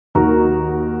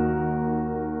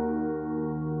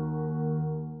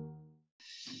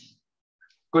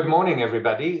Good morning,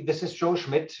 everybody. This is Joe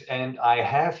Schmitt, and I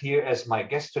have here as my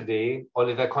guest today,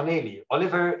 Oliver Cornely.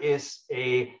 Oliver is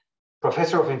a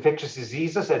professor of infectious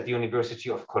diseases at the University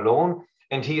of Cologne,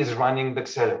 and he is running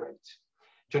VACCELERATE.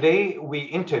 Today, we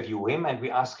interview him and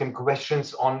we ask him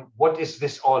questions on what is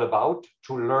this all about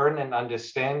to learn and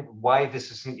understand why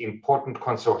this is an important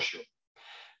consortium.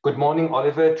 Good morning,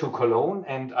 Oliver, to Cologne,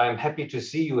 and I'm happy to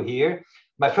see you here.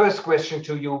 My first question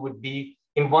to you would be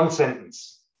in one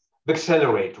sentence.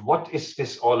 VACCELERATE, what is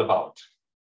this all about?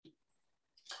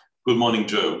 Good morning,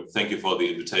 Joe. Thank you for the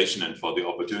invitation and for the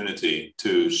opportunity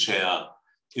to share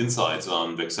insights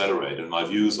on VACCELERATE and my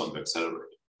views on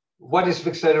VACCELERATE. What is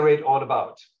VACCELERATE all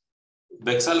about?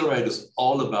 VACCELERATE is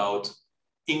all about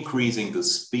increasing the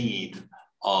speed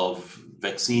of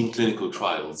vaccine clinical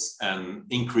trials and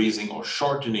increasing or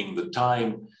shortening the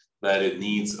time that it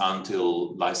needs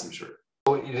until licensure.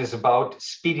 So it is about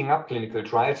speeding up clinical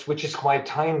trials, which is quite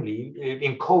timely.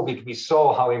 In COVID, we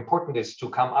saw how important it is to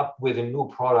come up with a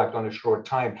new product on a short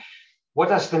time. What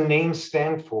does the name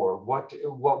stand for? What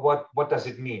does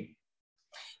it mean?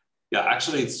 Yeah,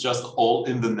 actually, it's just all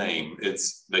in the name.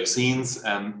 It's vaccines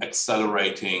and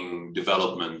accelerating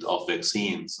development of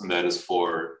vaccines. And that is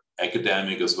for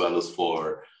academic as well as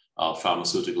for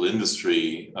pharmaceutical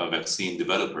industry vaccine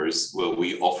developers, where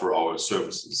we offer our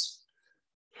services.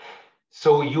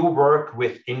 So you work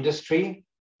with industry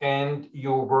and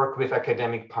you work with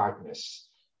academic partners.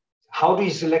 How do you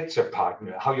select your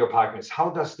partners? How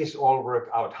does this all work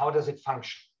out? How does it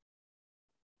function?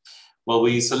 Well,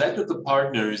 we selected the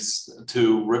partners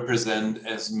to represent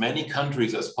as many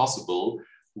countries as possible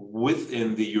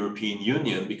within the European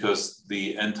Union, because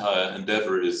the entire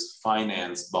endeavor is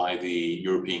financed by the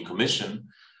European Commission,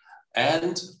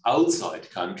 and outside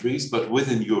countries, but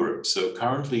within Europe. So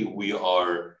currently we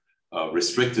are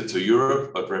restricted to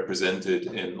Europe, but represented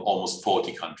in almost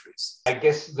 40 countries. I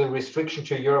guess the restriction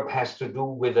to Europe has to do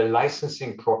with a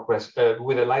licensing process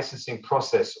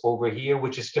over here,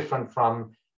 which is different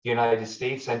from the United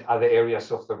States and other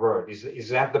areas of the world. Is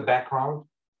that the background?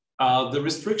 The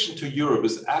restriction to Europe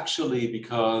is actually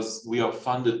because we are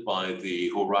funded by the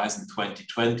Horizon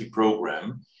 2020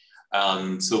 program.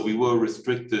 And so we were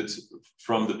restricted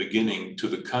from the beginning to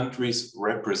the countries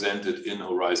represented in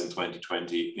Horizon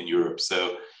 2020 in Europe.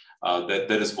 So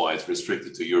that is why it's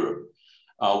restricted to Europe.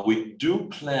 We do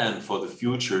plan for the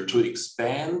future to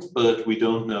expand, but we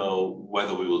don't know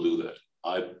whether we will do that.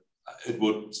 It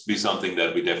would be something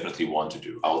that we definitely want to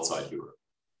do outside Europe.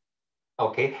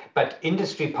 Okay, but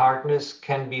industry partners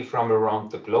can be from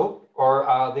around the globe, or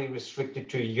are they restricted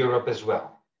to Europe as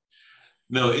well?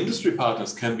 No, industry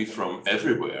partners can be from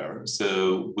everywhere.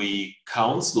 So we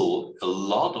counsel a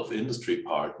lot of industry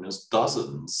partners,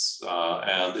 dozens,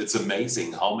 and it's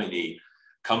amazing how many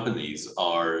companies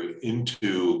are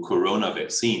into corona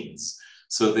vaccines.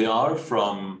 So they are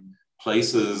from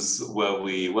places where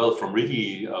from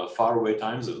really far away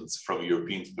time zones from a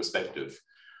European perspective,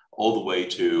 all the way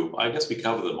to, I guess we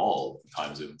cover them all,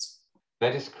 time zones.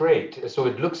 That is great. So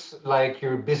it looks like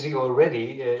you're busy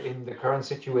already in the current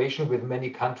situation with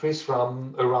many countries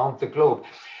from around the globe.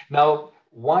 Now,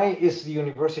 why is the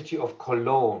University of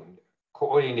Cologne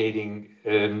coordinating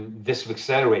this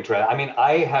VACCELERATE trial? I mean,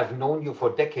 I have known you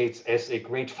for decades as a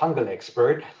great fungal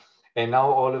expert, and now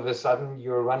all of a sudden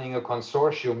you're running a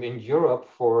consortium in Europe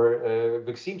for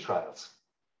vaccine trials.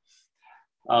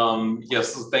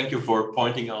 Yes, thank you for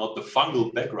pointing out the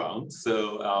fungal background.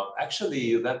 So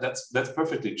actually, that's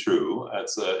perfectly true.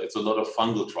 It's a lot of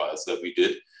fungal trials that we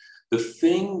did. The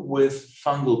thing with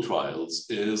fungal trials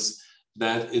is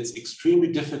that it's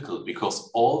extremely difficult because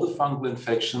all the fungal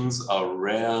infections are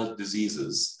rare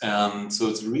diseases. And so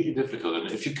it's really difficult.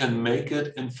 And if you can make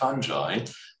it in fungi,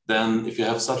 then if you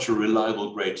have such a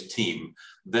reliable, great team,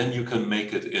 then you can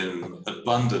make it in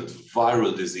abundant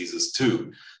viral diseases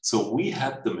too. So we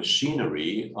had the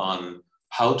machinery on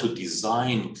how to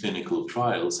design clinical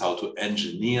trials, how to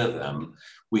engineer them.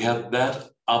 We had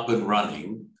that up and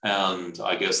running. And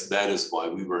I guess that is why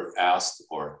we were asked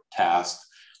or tasked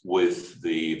with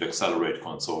the VACCELERATE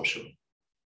consortium.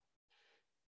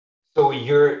 So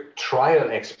your trial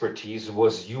expertise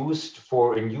was used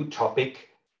for a new topic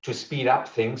to speed up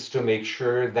things, to make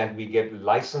sure that we get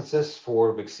licenses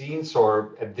for vaccines,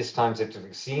 or at this time it's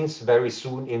vaccines very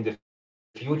soon in the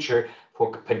future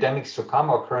for pandemics to come,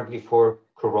 or currently for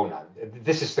corona.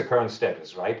 This is the current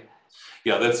status, right?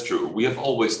 Yeah, that's true. We have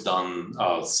always done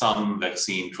some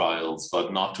vaccine trials,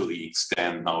 but not to the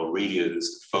extent now really it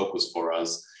is the focus for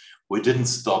us. We didn't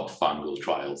stop fungal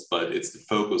trials, but it's the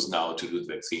focus now to do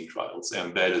vaccine trials.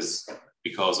 And that is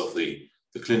because of the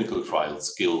clinical trial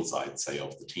skills, I'd say,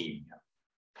 of the team.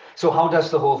 So how does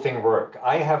the whole thing work?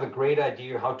 I have a great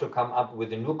idea how to come up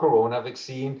with a new corona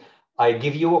vaccine. I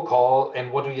give you a call,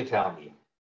 and what do you tell me?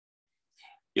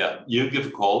 Yeah, you give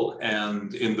a call,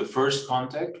 and in the first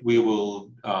contact, we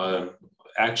will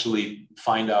actually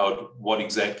find out what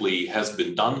exactly has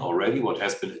been done already, what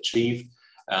has been achieved,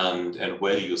 and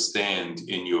where you stand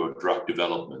in your drug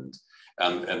development.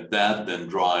 And that then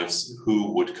drives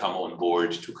who would come on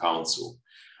board to counsel.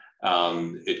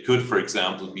 It could, for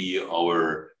example, be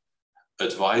our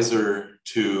advisor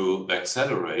to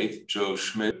VACCELERATE, Joe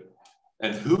Schmitt,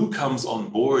 and who comes on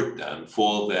board then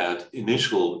for that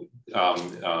initial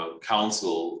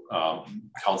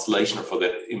consultation, or for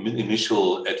that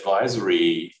initial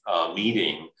advisory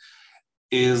meeting,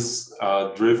 is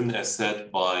driven, as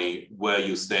said, by where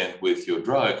you stand with your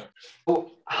drug.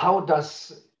 So how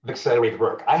does VACCELERATE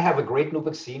work? I have a great new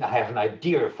vaccine. I have an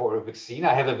idea for a vaccine.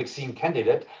 I have a vaccine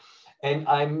candidate, and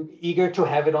I'm eager to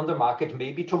have it on the market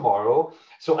maybe tomorrow.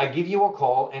 So I give you a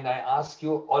call and I ask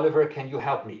you, Oliver, can you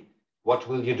help me? What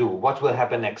will you do? What will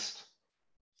happen next?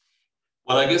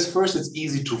 Well, I guess first it's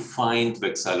easy to find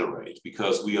VACCELERATE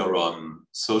because we are on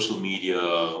social media,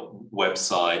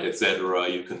 website, etc.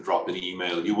 You can drop an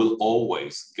email. You will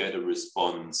always get a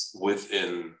response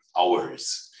within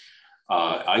hours.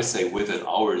 I say within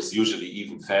hours, usually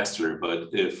even faster, but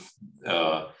if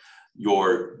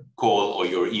your call or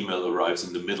your email arrives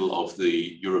in the middle of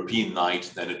the European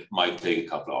night, then it might take a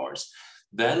couple hours.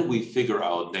 Then we figure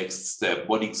out next step,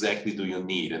 what exactly do you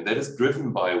need? And that is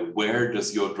driven by where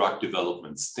does your drug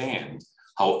development stand?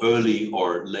 How early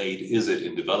or late is it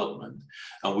in development?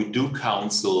 And we do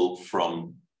counsel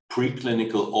from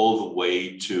preclinical all the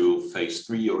way to phase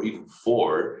 3 or even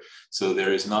 4. So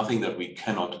there is nothing that we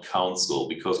cannot counsel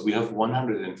because we have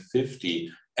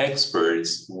 150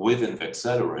 experts within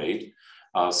VACCELERATE.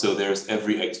 So there's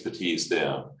every expertise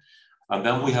there. And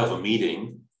then we have a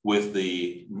meeting with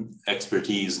the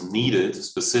expertise needed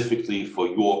specifically for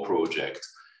your project.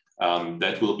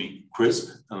 That will be crisp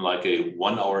and like a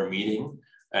 1-hour meeting.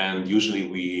 And usually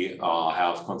we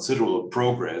have considerable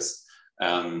progress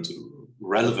and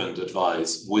relevant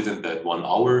advice within that 1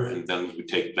 hour, and then we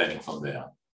take planning from there.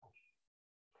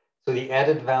 So the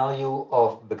added value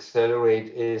of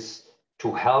VACCELERATE is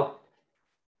to help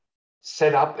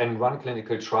set up and run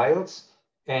clinical trials.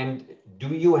 And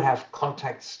do you have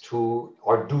contacts to,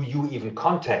 or do you even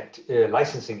contact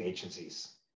licensing agencies?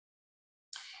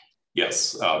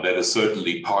 Yes, that is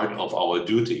certainly part of our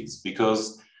duties,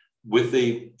 because with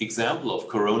the example of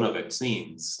corona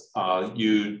vaccines,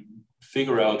 you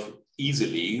figure out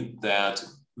easily that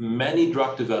many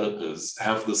drug developers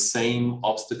have the same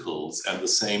obstacles and the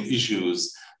same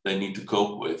issues they need to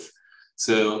cope with.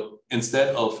 So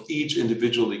instead of each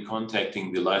individually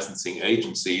contacting the licensing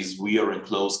agencies, we are in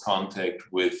close contact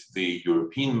with the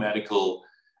European Medical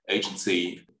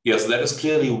Agency. Yes, that is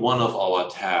clearly one of our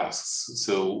tasks.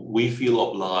 So we feel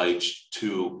obliged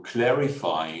to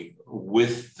clarify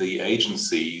with the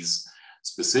agencies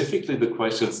specifically the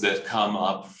questions that come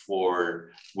up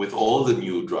with all the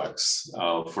new drugs.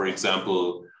 For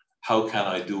example, how can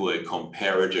I do a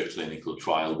comparator clinical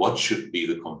trial? What should be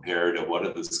the comparator? What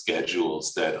are the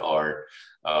schedules that are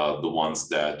the ones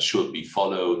that should be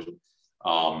followed?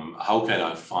 How can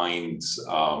I find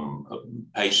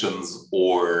patients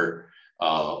or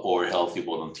healthy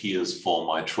volunteers for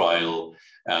my trial?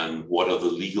 And what are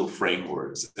the legal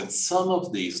frameworks? And some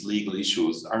of these legal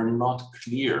issues are not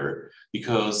clear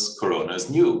because corona is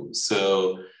new.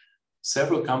 So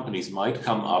several companies might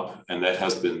come up, and that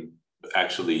has been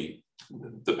actually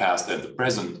the past and the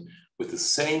present, with the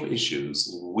same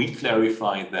issues. We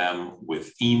clarify them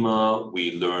with EMA,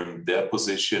 we learn their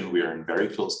position, we are in very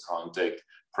close contact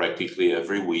practically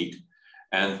every week,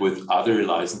 and with other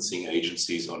licensing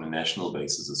agencies on a national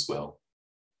basis as well.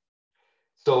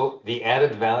 So the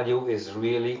added value is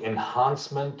really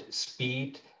enhancement,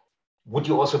 speed. Would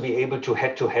you also be able to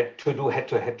do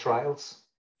head-to-head trials?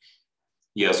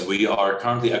 Yes, we are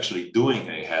currently actually doing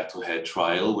a head-to-head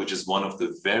trial, which is one of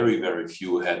the very, very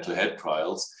few head-to-head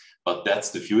trials, but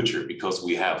that's the future because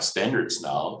we have standards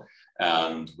now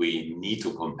and we need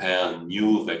to compare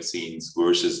new vaccines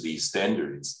versus these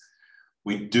standards.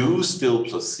 We do still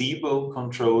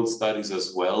placebo-controlled studies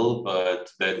as well, but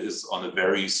that is on a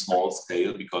very small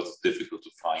scale because it's difficult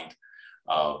to find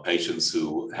patients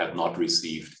who have not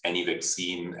received any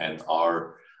vaccine and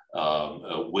are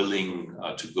willing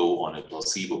to go on a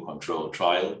placebo-controlled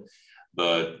trial.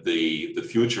 But the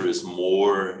future is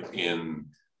more in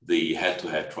the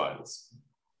head-to-head trials.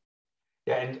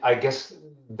 Yeah, and I guess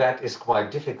that is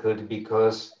quite difficult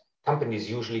because companies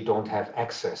usually don't have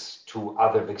access to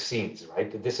other vaccines,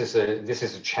 right? This is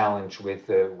a challenge with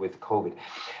COVID.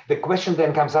 The question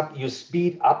then comes up: you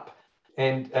speed up,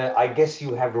 and I guess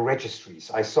you have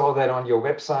registries. I saw that on your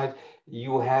website.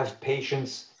 You have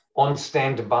patients on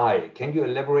standby. Can you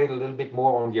elaborate a little bit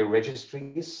more on your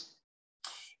registries?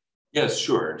 Yes,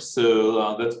 sure.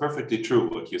 So that's perfectly true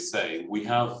what you say. We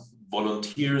have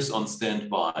volunteers on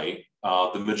standby.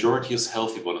 The majority is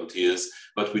healthy volunteers,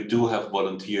 but we do have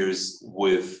volunteers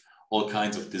with all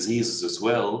kinds of diseases as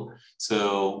well.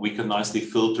 So we can nicely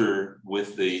filter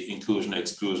with the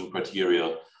inclusion-exclusion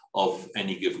criteria of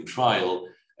any given trial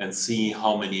and see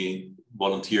how many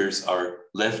volunteers are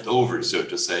left over, so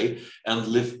to say, and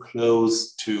live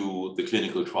close to the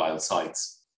clinical trial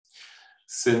sites.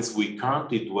 Since we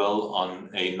currently dwell on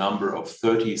a number of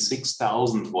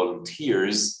 36,000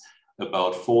 volunteers,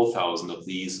 about 4,000 of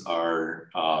these are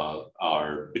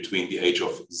between the age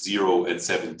of 0 and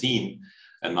 17,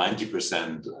 and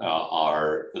 90%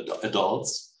 are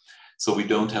adults. So we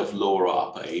don't have lower or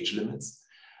upper age limits.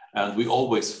 And we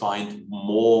always find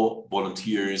more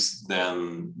volunteers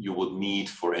than you would need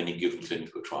for any given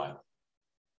clinical trial.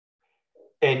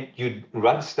 And you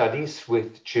run studies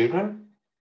with children?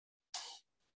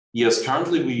 Yes,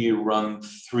 currently we run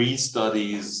 3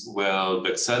 studies where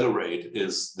VACCELERATE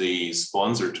is the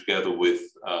sponsor together with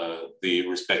the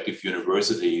respective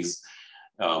universities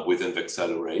within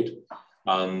VACCELERATE.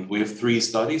 We have 3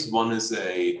 studies. One is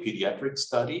a pediatric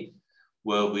study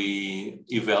where we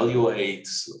evaluate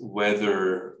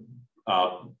whether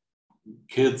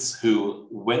kids who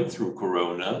went through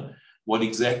Corona, what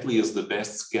exactly is the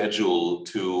best schedule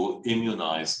to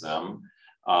immunize them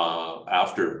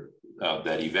after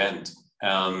that event.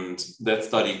 And that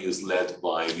study is led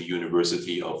by the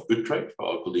University of Utrecht,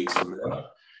 our colleagues from there.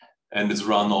 And it's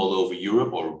run all over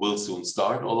Europe, or will soon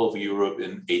start all over Europe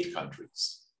in 8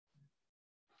 countries.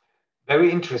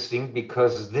 Very interesting,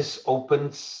 because this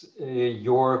opens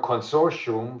your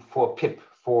consortium for PIP,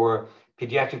 for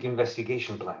pediatric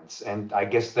investigation plans. And I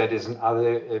guess that is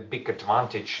another big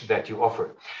advantage that you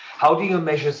offer. How do you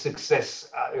measure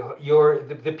success?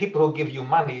 The people who give you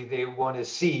money, they want to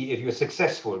see if you're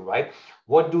successful, right?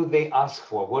 What do they ask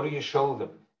for? What do you show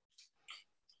them?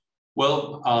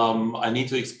 Well, I need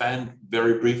to expand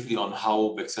very briefly on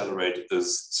how VACCELERATE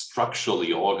is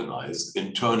structurally organized,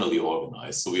 internally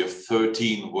organized. So we have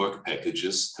 13 work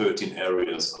packages, 13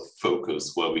 areas of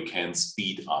focus where we can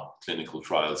speed up clinical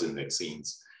trials in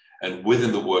vaccines. And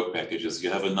within the work packages,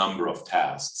 you have a number of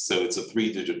tasks. So it's a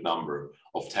 3-digit number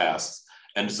of tasks,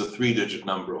 and it's a 3-digit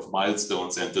number of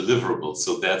milestones and deliverables.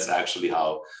 So that's actually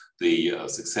how the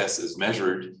success is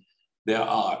measured. There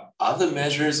are other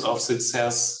measures of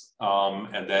success,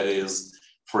 and that is,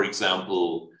 for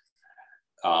example,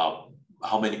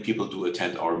 how many people do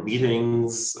attend our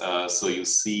meetings. So you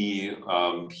see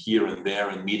here and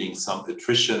there in meetings some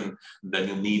attrition,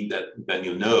 then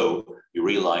you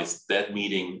realize that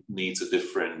meeting needs a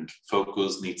different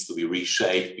focus, needs to be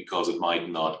reshaped because it might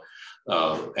not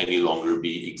any longer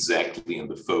be exactly in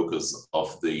the focus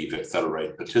of the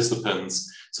VACCELERATE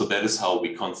participants. So that is how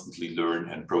we constantly learn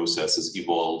and processes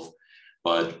evolve.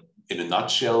 But in a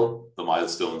nutshell, the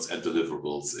milestones and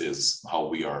deliverables is how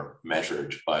we are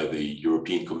measured by the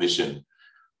European Commission.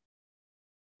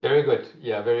 Very good.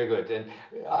 Yeah, very good. And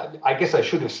I guess I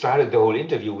should have started the whole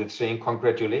interview with saying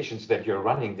congratulations that you're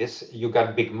running this. You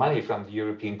got big money from the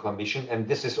European Commission, and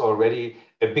this is already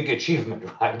a big achievement,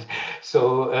 right?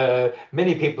 So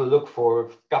many people look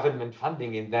for government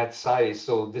funding in that size.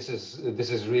 So this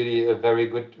is really a very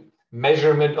good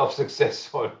measurement of success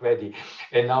already,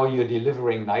 and now you're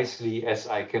delivering nicely, as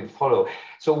I can follow.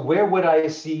 So where would I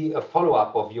see a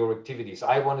follow-up of your activities?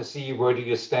 I want to see, where do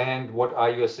you stand? What are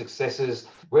your successes?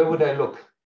 Where would I look?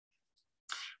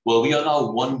 Well, we are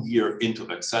now 1 year into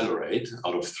VACCELERATE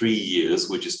out of 3 years,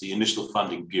 which is the initial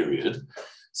funding period.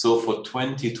 So for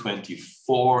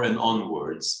 2024 and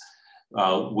onwards,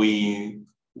 we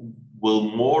will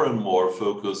more and more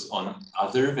focus on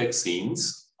other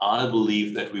vaccines. I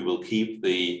believe that we will keep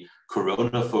the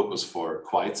Corona focus for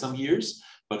quite some years,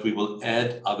 but we will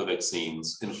add other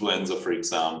vaccines, influenza, for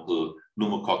example,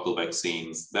 pneumococcal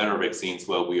vaccines. There are vaccines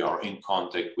where we are in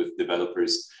contact with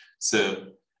developers. So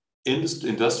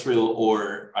industrial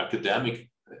or academic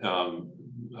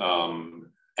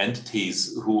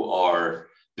entities who are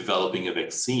developing a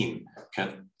vaccine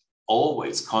can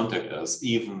always contact us,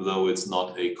 even though it's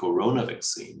not a Corona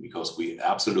vaccine, because we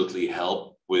absolutely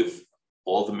help with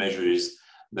all the measures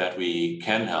that we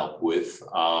can help with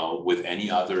any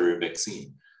other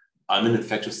vaccine. I'm an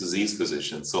infectious disease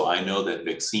physician, so I know that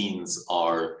vaccines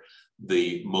are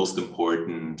the most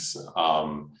important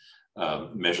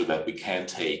measure that we can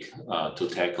take to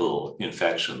tackle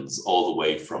infections all the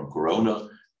way from corona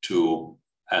to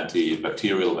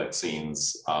antibacterial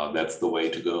vaccines. That's the way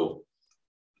to go.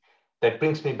 That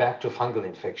brings me back to fungal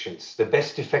infections. The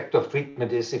best effective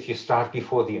treatment is if you start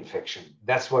before the infection.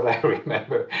 That's what I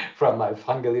remember from my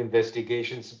fungal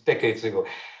investigations decades ago.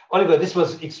 Oliver, this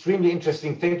was extremely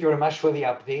interesting. Thank you very much for the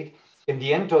update. In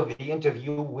the end of the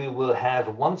interview, we will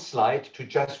have one slide to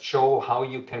just show how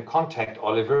you can contact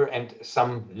Oliver and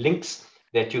some links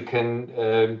that you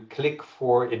can click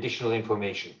for additional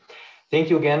information.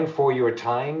 Thank you again for your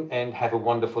time and have a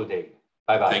wonderful day.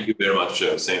 Bye-bye. Thank you very much,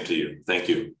 Joe. Same to you. Thank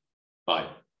you. Bye.